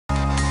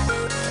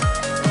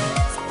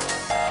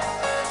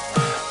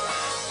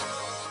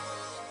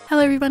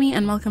Hello everybody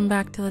and welcome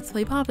back to Let's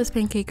Play Papa's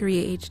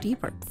Pancakeria HD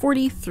part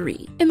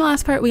 43. In the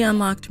last part we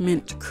unlocked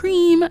mint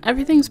cream.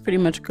 Everything's pretty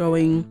much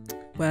going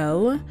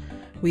well.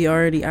 We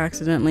already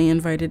accidentally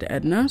invited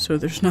Edna, so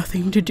there's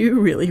nothing to do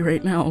really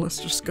right now.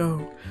 Let's just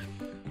go.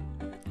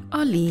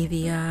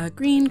 Olivia,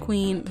 Green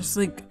Queen. There's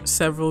like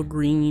several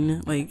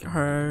green, like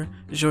her,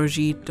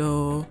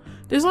 Giorgito.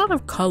 There's a lot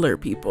of color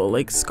people,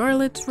 like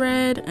Scarlet's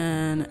red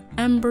and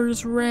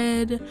Ember's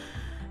red.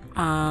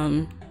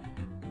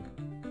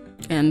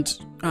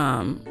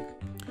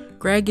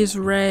 Greg is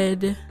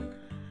red.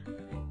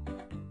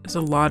 There's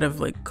a lot of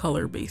like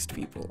color-based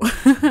people.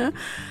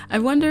 I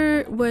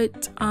wonder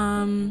what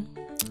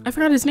I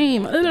forgot his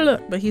name,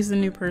 but he's the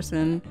new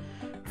person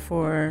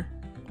for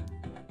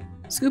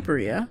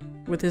Scooperia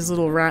with his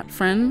little rat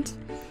friend.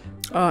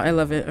 Oh, I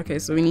love it. Okay,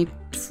 so we need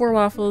 4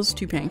 waffles,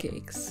 2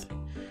 pancakes.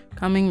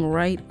 Coming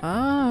right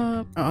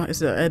up. Oh,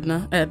 is it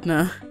Edna?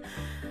 Edna.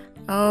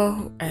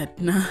 Oh,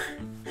 Edna.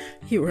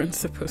 You weren't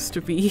supposed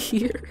to be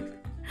here,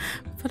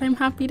 but I'm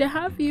happy to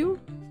have you.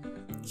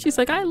 She's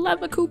like, I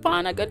love a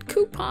coupon, a good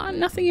coupon,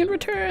 nothing in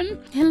return.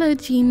 Hello,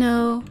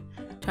 Gino.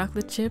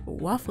 Chocolate chip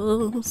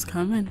waffles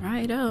coming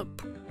right up.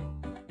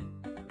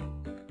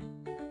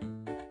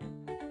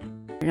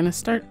 We're gonna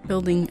start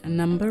building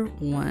number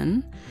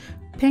 1.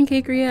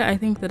 Pancakeria, I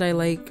think that I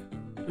like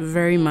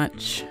very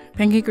much.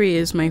 Pancakeria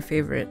is my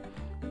favorite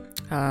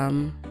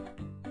game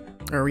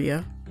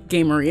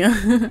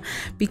area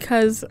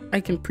because I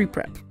can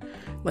pre-prep.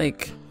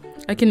 Like,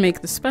 I can make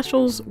the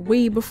specials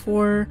way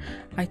before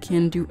I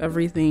can do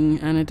everything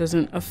and it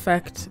doesn't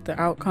affect the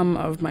outcome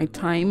of my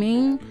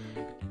timing.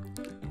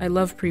 I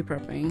love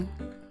pre-prepping.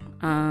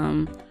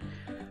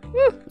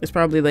 It's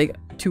probably like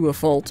to a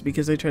fault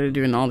because I try to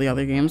do in all the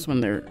other games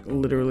when they're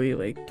literally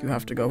like, you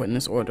have to go in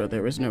this order.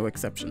 There is no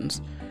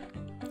exceptions.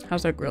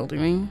 How's that grill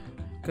doing?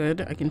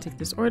 Good, I can take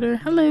this order.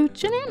 Hello,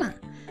 Janana.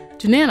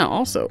 Janana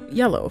also,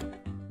 yellow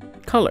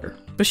color.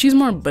 But she's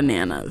more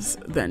bananas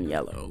than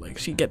yellow. Like,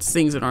 she gets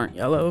things that aren't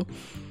yellow.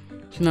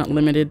 She's not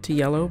limited to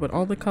yellow, but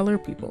all the color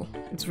people.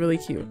 It's really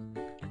cute.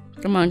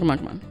 Come on, come on,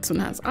 come on. This one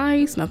has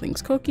ice.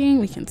 Nothing's cooking.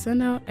 We can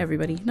send out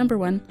everybody. Number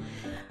 1.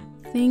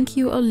 Thank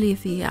you,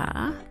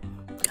 Olivia.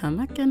 Come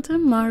again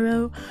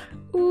tomorrow.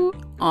 Ooh,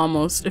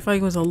 almost. If I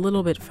was a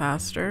little bit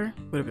faster,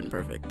 would have been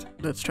perfect.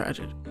 That's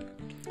tragic.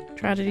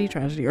 Tragedy,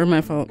 tragedy. Or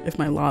my fault if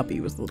my lobby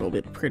was a little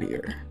bit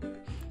prettier.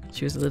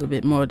 She was a little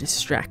bit more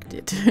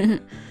distracted.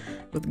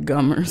 With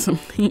gum or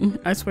something.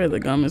 I swear the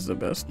gum is the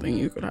best thing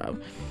you could have.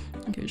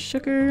 Okay,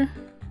 sugar.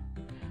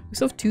 We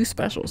still have 2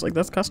 specials. Like,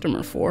 that's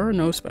customer 4.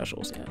 No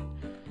specials yet.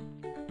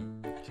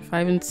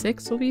 5 and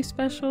 6 will be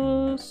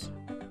specials.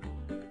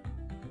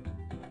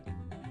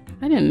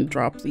 I didn't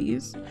drop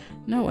these.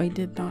 No, I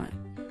did not.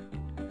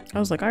 I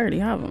was like, I already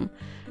have them.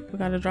 We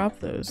gotta drop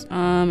those.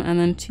 And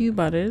then 2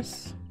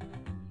 butters.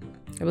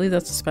 I believe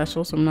that's a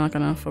special, so I'm not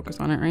gonna focus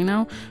on it right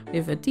now. We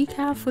have a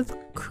decaf with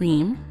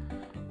cream.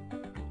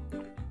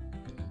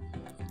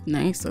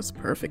 Nice, that's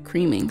perfect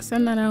creaming.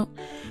 Send that out.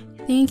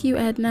 Thank you,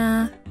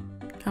 Edna.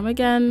 Come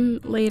again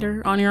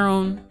later on your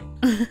own.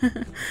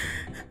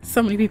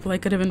 So many people I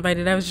could have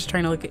invited. I was just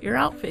trying to look at your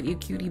outfit, you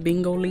cutie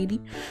bingo lady.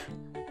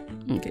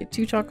 Okay,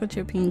 2 chocolate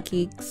chip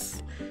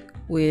pancakes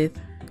with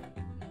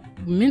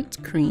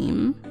mint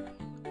cream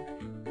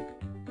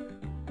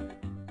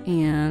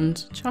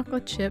and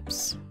chocolate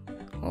chips.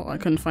 Oh, I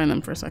couldn't find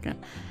them for a second.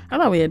 I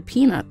thought we had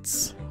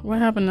peanuts. What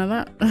happened to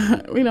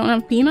that? We don't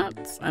have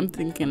peanuts? I'm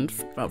thinking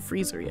about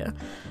Freezeria.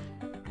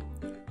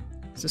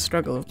 It's a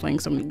struggle of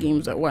playing so many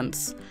games at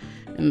once.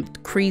 And the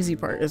crazy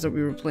part is that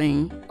we were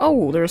playing...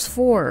 Oh, there's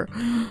 4.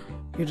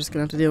 You're just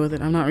gonna have to deal with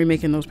it. I'm not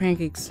remaking those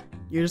pancakes.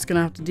 You're just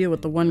gonna have to deal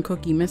with the 1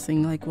 cookie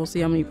missing. Like, we'll see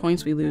how many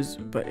points we lose.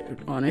 But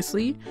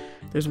honestly,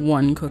 there's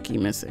 1 cookie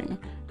missing.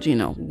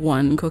 Gino,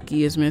 1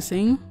 cookie is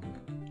missing.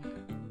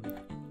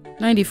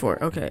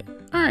 94. Okay.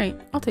 Alright,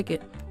 I'll take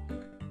it.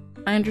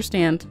 I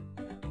understand.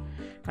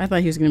 I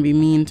thought he was gonna be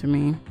mean to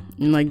me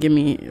and like give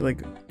me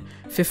like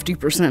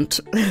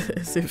 50%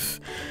 as if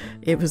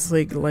it was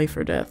like life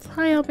or death.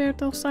 Hi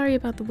Alberto, sorry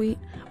about the wait.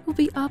 We'll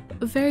be up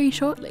very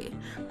shortly.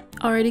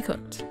 Already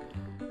cooked.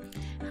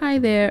 Hi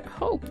there,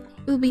 Hope.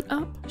 We'll be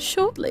up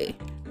shortly.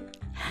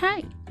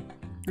 Hi.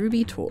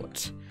 Ruby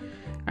Torch.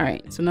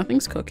 Alright, so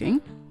nothing's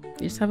cooking.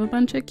 We just have a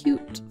bunch of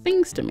cute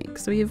things to make.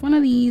 So we have one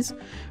of these,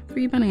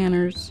 3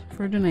 bananas,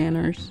 4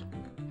 bananas.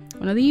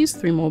 One of these,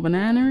 3 more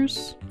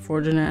bananas,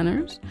 4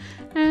 bananas,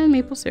 and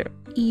maple syrup.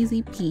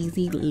 Easy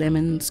peasy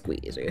lemon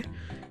squeezer.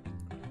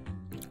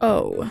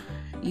 Oh,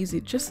 easy,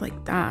 just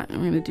like that.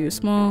 I'm gonna do a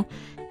small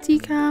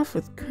decaf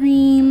with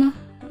cream.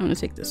 I'm gonna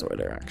take this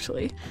order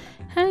actually.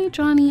 Hey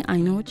Johnny, I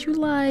know what you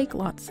like.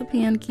 Lots of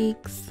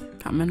pancakes.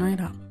 Coming right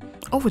up.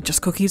 Oh, with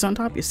just cookies on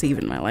top? You're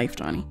saving my life,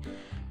 Johnny.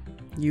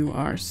 You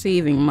are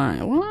saving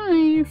my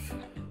life.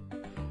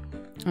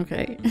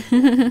 Okay.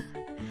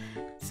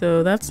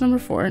 So that's number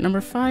 4. Number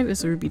 5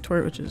 is the Ruby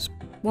Tort, which is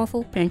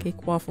waffle,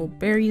 pancake, waffle,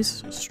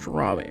 berries,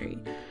 strawberry.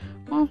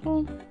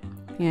 Waffle,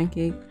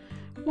 pancake,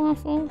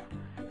 waffle,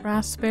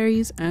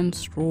 raspberries, and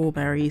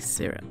strawberry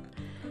syrup.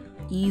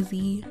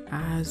 easy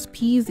as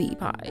peasy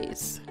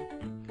pies.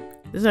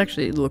 This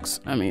actually looks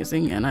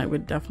amazing and I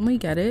would definitely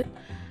get it.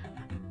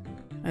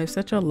 I have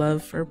such a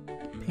love for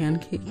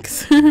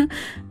pancakes.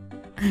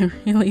 I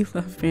really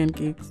love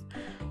pancakes.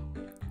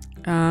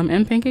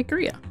 And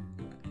Pancakeria.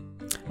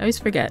 I always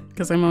forget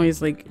because I'm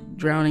always like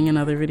drowning in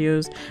other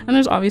videos, and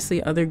there's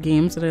obviously other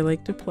games that I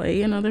like to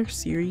play in other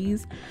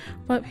series,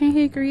 but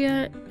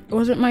Pancakeria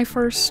wasn't my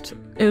first.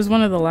 It was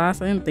one of the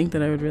last. I didn't think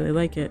that I would really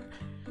like it,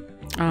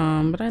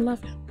 but I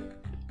love it.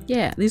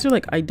 Yeah, these are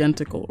like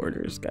identical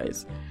orders,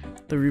 guys.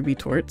 The ruby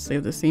torts, they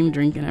have the same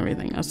drink and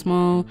everything. A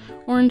small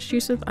orange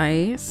juice with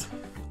ice.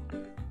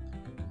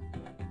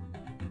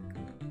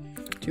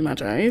 Too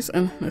much ice,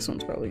 and this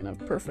one's probably gonna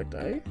have perfect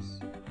ice.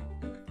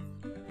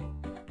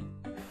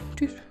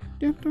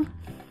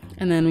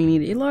 And then we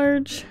need a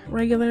large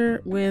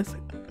regular with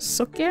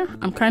sake.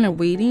 I'm kind of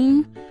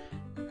waiting.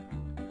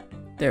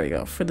 There we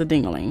go, for the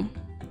dingling.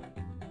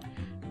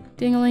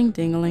 Dingling,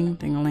 dingling,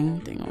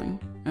 dingling, dingling.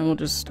 And we'll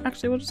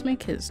just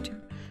make his too.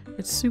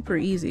 It's super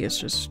easy. It's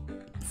just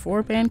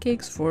 4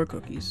 pancakes, 4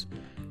 cookies.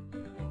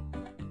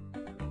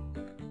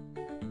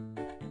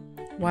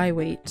 Why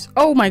wait?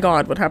 Oh my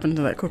god, what happened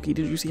to that cookie?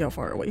 Did you see how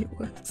far away it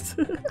was?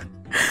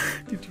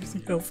 Did you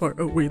see how far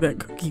away that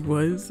cookie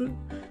was?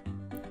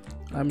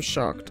 I'm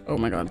shocked. Oh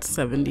my god,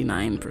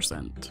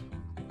 79%.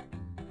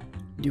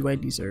 Do I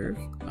deserve?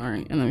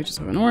 Alright, and then we just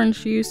have an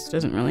orange juice.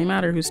 Doesn't really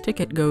matter whose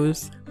ticket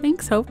goes.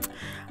 Thanks, Hope.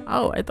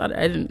 Oh, I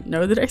didn't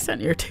know that I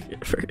sent your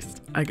ticket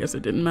first. I guess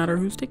it didn't matter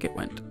whose ticket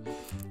went.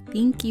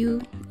 Thank you.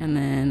 And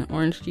then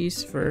orange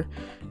juice for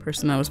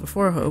person that was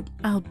before Hope.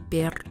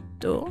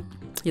 Alberto.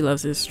 He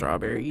loves his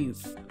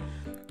strawberries.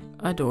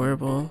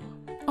 Adorable.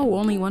 Oh,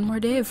 only one more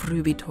day of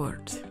ruby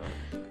tort.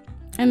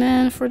 And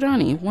then for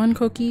Johnny, 1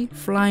 cookie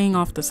flying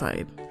off the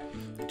side.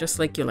 Just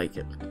like you like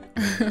it.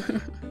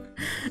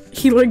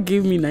 He like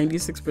gave me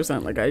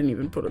 96%, like I didn't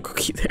even put a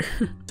cookie there.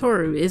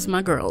 Toru is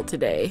my girl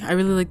today. I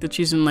really like that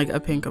she's in like a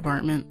pink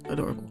apartment.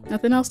 Adorable.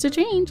 Nothing else to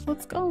change.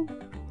 Let's go.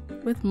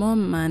 With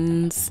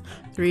moments,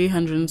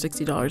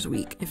 $360 a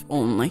week, if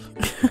only.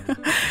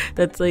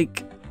 That's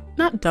like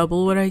not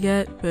double what I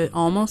get, but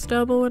almost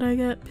double what I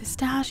get.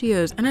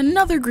 Pistachios and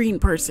another green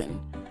person.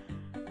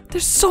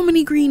 There's so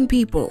many green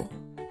people.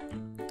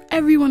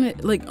 Everyone,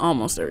 like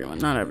almost everyone,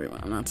 not everyone,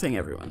 I'm not saying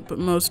everyone, but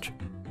most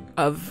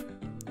of,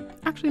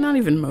 actually not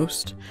even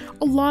most,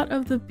 a lot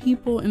of the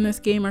people in this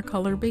game are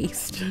color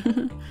based.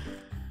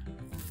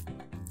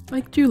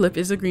 Like Julep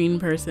is a green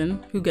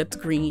person who gets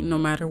green no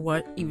matter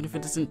what, even if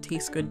it doesn't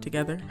taste good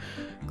together.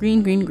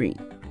 Green, green, green.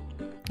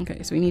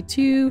 Okay, so we need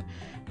 2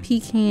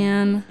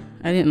 pecan.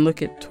 I didn't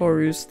look at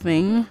Toru's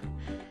thing.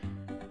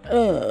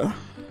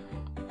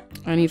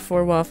 I need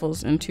 4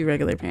 waffles and 2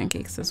 regular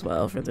pancakes as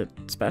well for the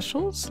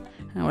specials.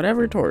 And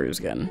whatever Toru's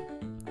getting.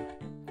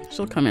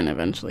 She'll come in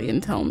eventually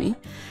and tell me.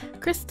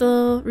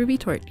 Crystal, ruby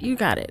tort, you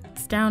got it.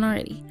 It's down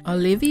already.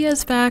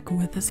 Olivia's back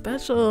with a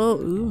special.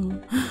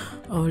 Ooh,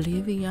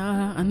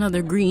 Olivia,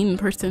 another green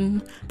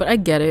person. But I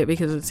get it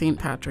because it's St.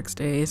 Patrick's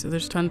Day, so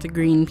there's tons of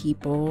green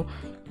people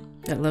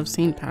that love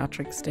St.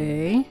 Patrick's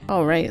Day.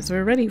 All right, so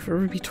we're ready for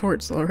ruby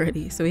torts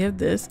already. So we have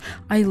this.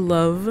 I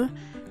love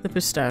the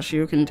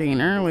pistachio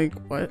container. Like,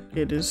 what?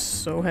 It is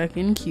so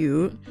heckin'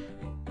 cute.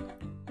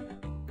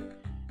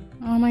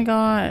 Oh my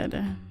god.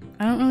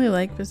 I don't really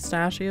like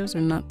pistachios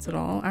or nuts at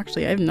all.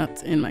 Actually, I have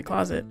nuts in my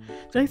closet.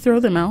 Did I throw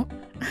them out?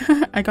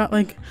 I got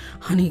like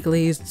honey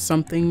glazed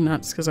something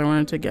nuts because I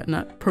wanted to get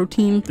nut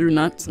protein through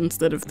nuts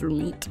instead of through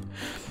meat.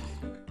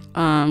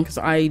 Because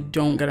I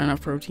don't get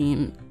enough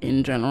protein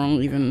in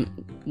general, even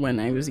when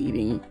I was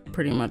eating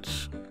pretty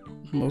much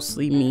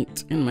mostly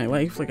meat in my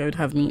life. Like I would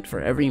have meat for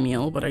every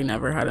meal, but I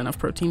never had enough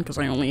protein because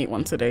I only ate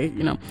once a day,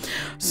 you know.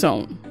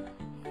 So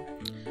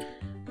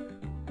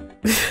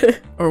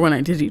or when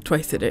I did eat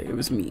twice a day, it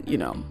was meat, you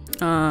know.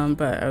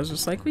 But I was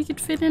just like, we could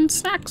fit in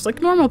snacks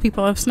like normal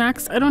people have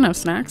snacks. I don't have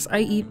snacks. I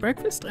eat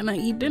breakfast and I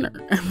eat dinner,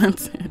 and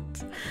that's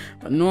it.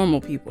 But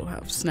normal people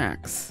have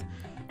snacks.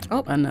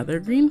 Oh, another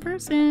green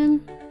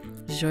person.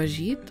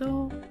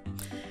 Giorgito.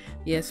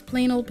 Yes,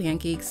 plain old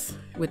pancakes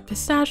with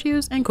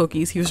pistachios and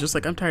cookies. He was just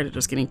like, I'm tired of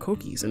just getting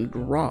cookies and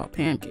raw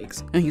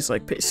pancakes. And he's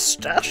like,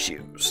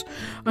 pistachios,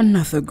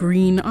 another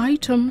green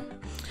item.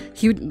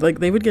 He would like,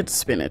 they would get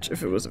spinach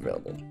if it was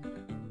available.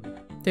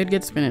 They'd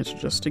get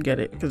spinach just to get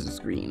it because it's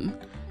green.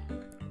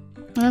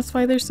 And that's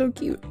why they're so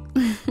cute.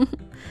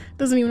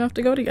 Doesn't even have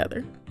to go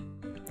together.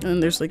 And then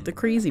there's like the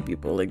crazy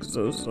people like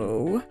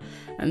Zozo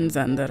and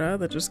Zendara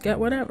that just get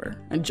whatever.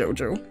 And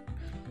Jojo.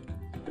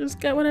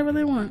 Just get whatever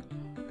they want.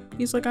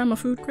 He's like, I'm a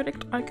food critic.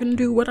 I can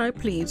do what I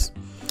please.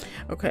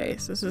 Okay,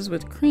 so this is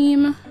with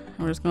cream.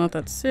 We're just gonna let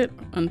that sit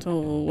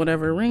until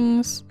whatever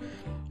rings.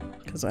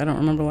 Because I don't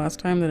remember last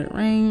time that it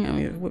rang. And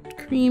we have whipped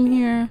cream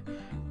here.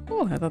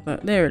 Oh, I thought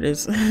that, there it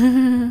is.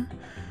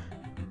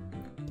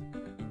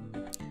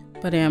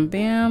 Ba-dam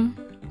bam.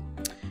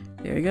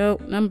 There we go.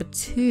 Number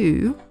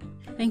 2.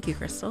 Thank you,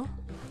 Crystal.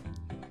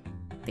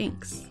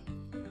 Thanks.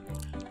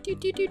 Do,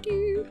 do, do,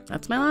 do.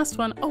 That's my last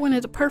one. Oh, and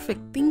it's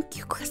perfect. Thank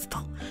you,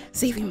 Crystal.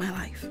 Saving my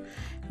life.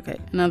 Okay,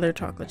 another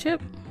chocolate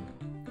chip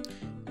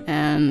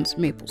and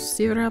maple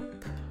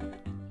syrup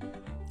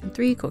and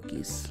 3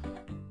 cookies.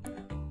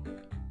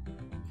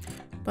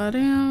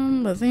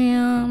 Badam,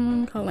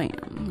 bazam,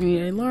 kalam. We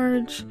need a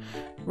large,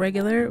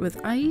 regular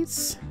with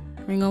ice.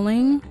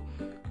 Ring-a-ling.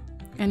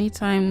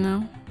 Anytime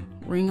now.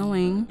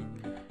 Ring-a-ling.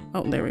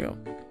 Oh, there we go.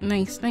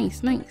 Nice,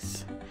 nice,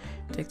 nice.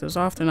 Take those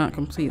off. They're not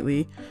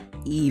completely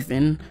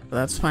even, but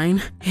that's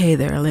fine. Hey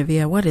there,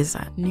 Olivia. What is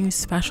that new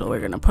special we're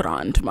gonna put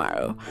on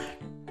tomorrow?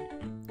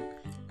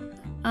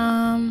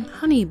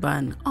 Honey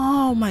bun.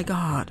 Oh my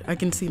god. I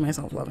can see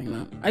myself loving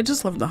that. I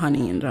just love the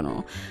honey in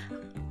general.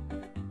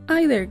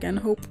 Hi there again,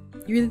 Hope.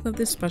 You really love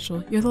this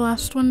special. You're the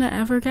last one to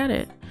ever get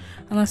it.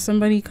 Unless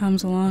somebody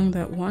comes along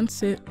that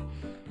wants it.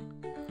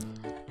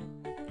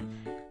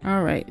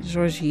 Alright,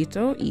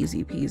 Giorgito,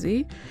 easy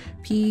peasy.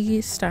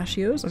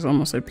 Pistachios, I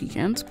almost said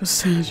pecans.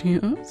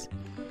 Pistachios.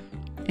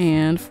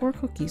 And 4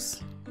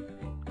 cookies.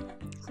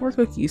 4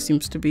 cookies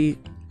seems to be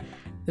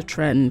the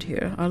trend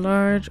here. A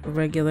large, a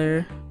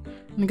regular.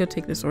 I'm gonna go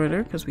take this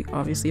order because we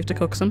obviously have to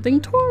cook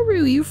something.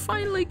 Toru, you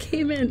finally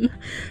came in.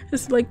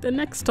 It's like the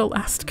next to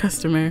last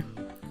customer.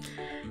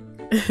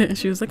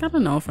 She was like, I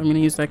don't know if I'm gonna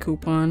use that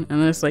coupon,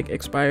 and this like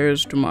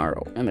expires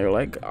tomorrow, and they're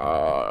like,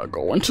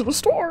 go into the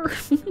store.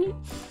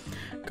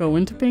 Go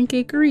into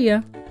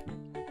Pancakeria.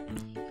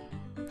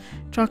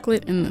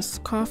 Chocolate in this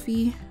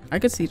coffee. I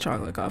could see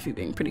chocolate coffee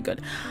being pretty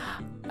good.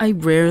 I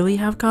rarely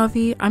have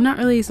coffee. I'm not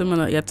really someone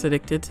that gets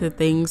addicted to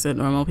things that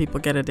normal people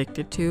get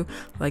addicted to.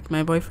 Like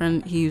my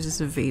boyfriend, he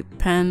uses a vape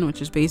pen,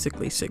 which is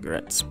basically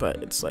cigarettes,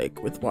 but it's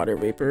like with water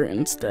vapor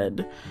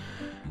instead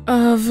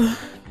of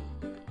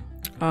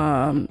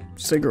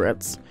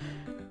cigarettes.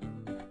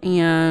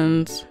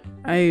 And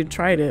I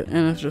tried it,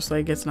 and it's just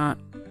like, it's not,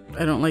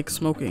 I don't like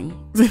smoking.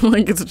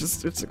 Like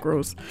it's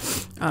gross.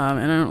 And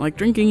I don't like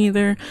drinking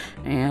either,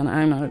 and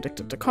I'm not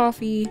addicted to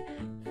coffee,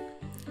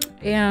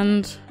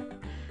 and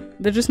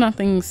they're just not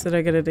things that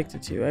I get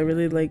addicted to. I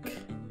really like,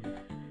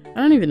 I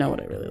don't even know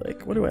what I really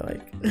like. What do I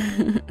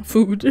like?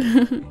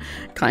 Food.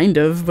 Kind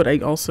of, but I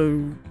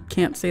also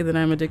can't say that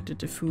I'm addicted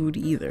to food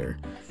either,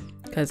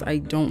 because I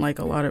don't like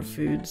a lot of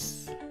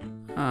foods.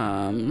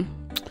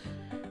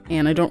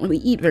 And I don't really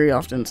eat very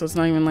often, so it's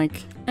not even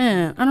like,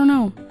 I don't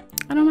know.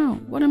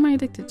 What am I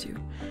addicted to?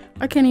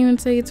 I can't even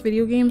say it's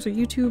video games or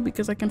YouTube,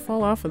 because I can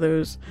fall off of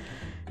those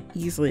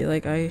easily.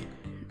 Like, I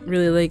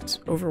really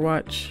liked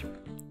Overwatch,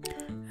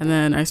 and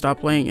then I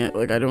stopped playing it.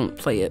 Like, I don't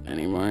play it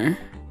anymore,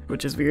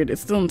 which is weird.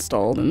 It's still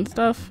installed and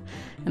stuff,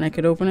 and I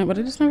could open it, but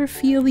I just never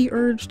feel the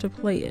urge to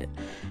play it.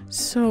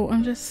 So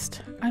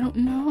I don't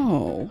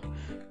know.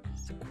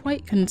 It's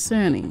quite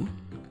concerning.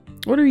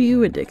 What are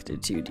you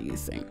addicted to, do you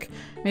think?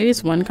 Maybe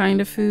it's one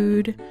kind of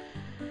food.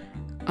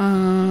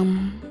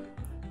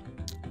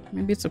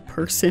 Maybe it's a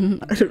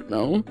person. I don't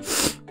know.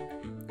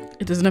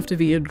 It doesn't have to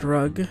be a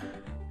drug.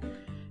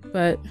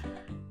 But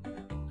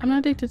I'm not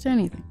addicted to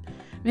anything.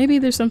 Maybe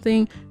there's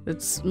something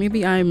that's,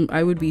 maybe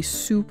I would be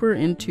super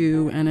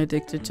into and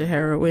addicted to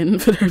heroin,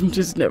 but I'm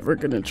just never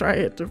gonna try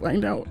it to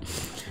find out.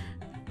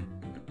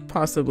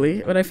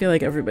 Possibly. But I feel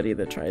like everybody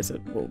that tries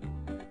it will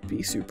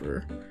be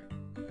super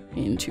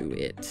into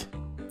it,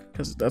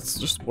 because that's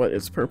just what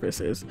its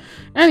purpose is.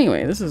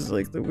 Anyway, this is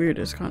like the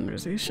weirdest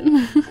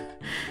conversation.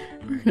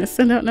 We're gonna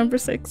send out number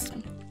 6.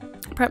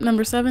 Prep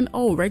number 7.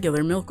 Oh,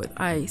 regular milk with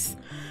ice.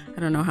 I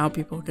don't know how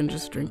people can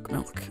just drink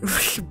milk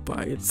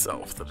by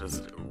itself. That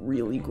is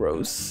really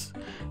gross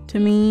to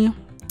me.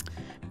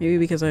 Maybe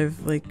because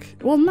I've like,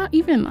 well, not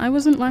even, I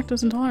wasn't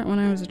lactose intolerant when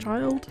I was a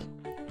child.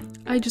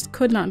 I just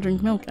could not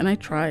drink milk, and I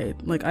tried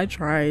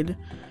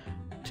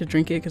to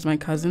drink it because my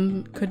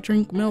cousin could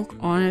drink milk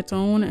on its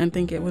own and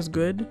think it was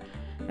good,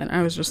 and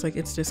I was just like,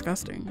 it's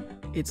disgusting.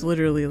 It's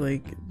literally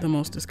like the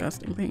most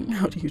disgusting thing.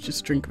 How do you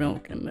just drink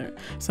milk? And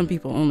some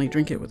people only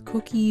drink it with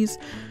cookies,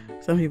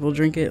 some people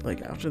drink it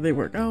like after they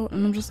work out,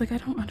 and I'm just like, I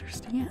don't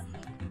understand.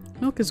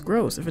 Milk is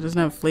gross. If it doesn't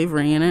have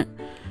flavoring in it,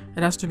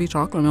 it has to be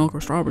chocolate milk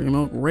or strawberry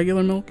milk.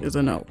 Regular milk is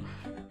a no.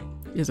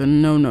 Is a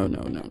no.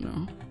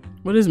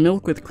 What does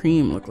milk with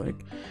cream look like?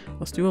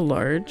 Let's do a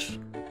large.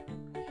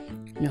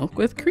 Milk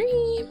with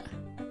cream.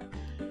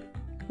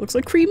 Looks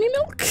like creamy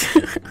milk.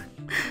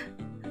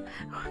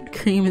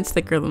 Cream is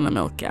thicker than the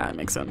milk. Yeah, it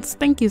makes sense.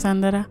 Thank you,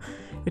 Sandra,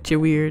 with your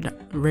weird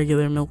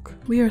regular milk.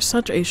 We are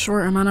such a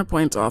short amount of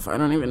points off. I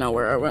don't even know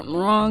where I went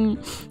wrong.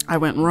 I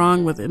went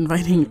wrong with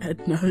inviting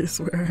Edna is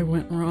where I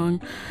went wrong.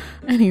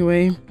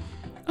 Anyway,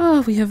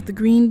 oh, we have the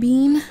green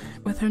bean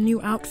with her new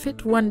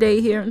outfit one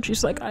day here, and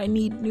she's like, I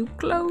need new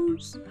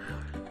clothes.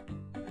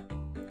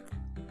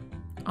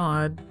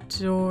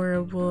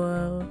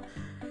 Adorable.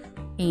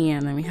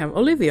 And then we have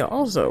Olivia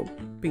also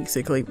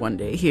basically one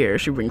day here.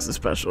 She brings the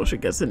special. She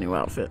gets a new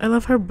outfit. I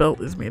love her belt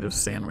is made of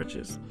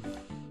sandwiches.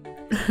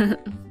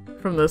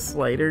 From the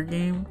slider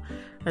game.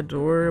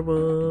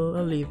 Adorable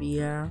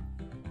Olivia.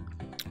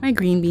 My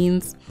green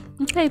beans.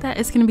 Okay, that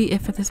is going to be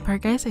it for this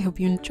part, guys. I hope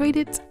you enjoyed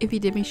it. If you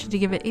did, make sure to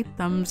give it a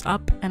thumbs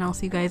up, and I'll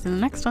see you guys in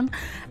the next one.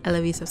 I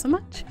love you so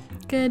much.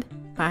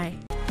 Goodbye.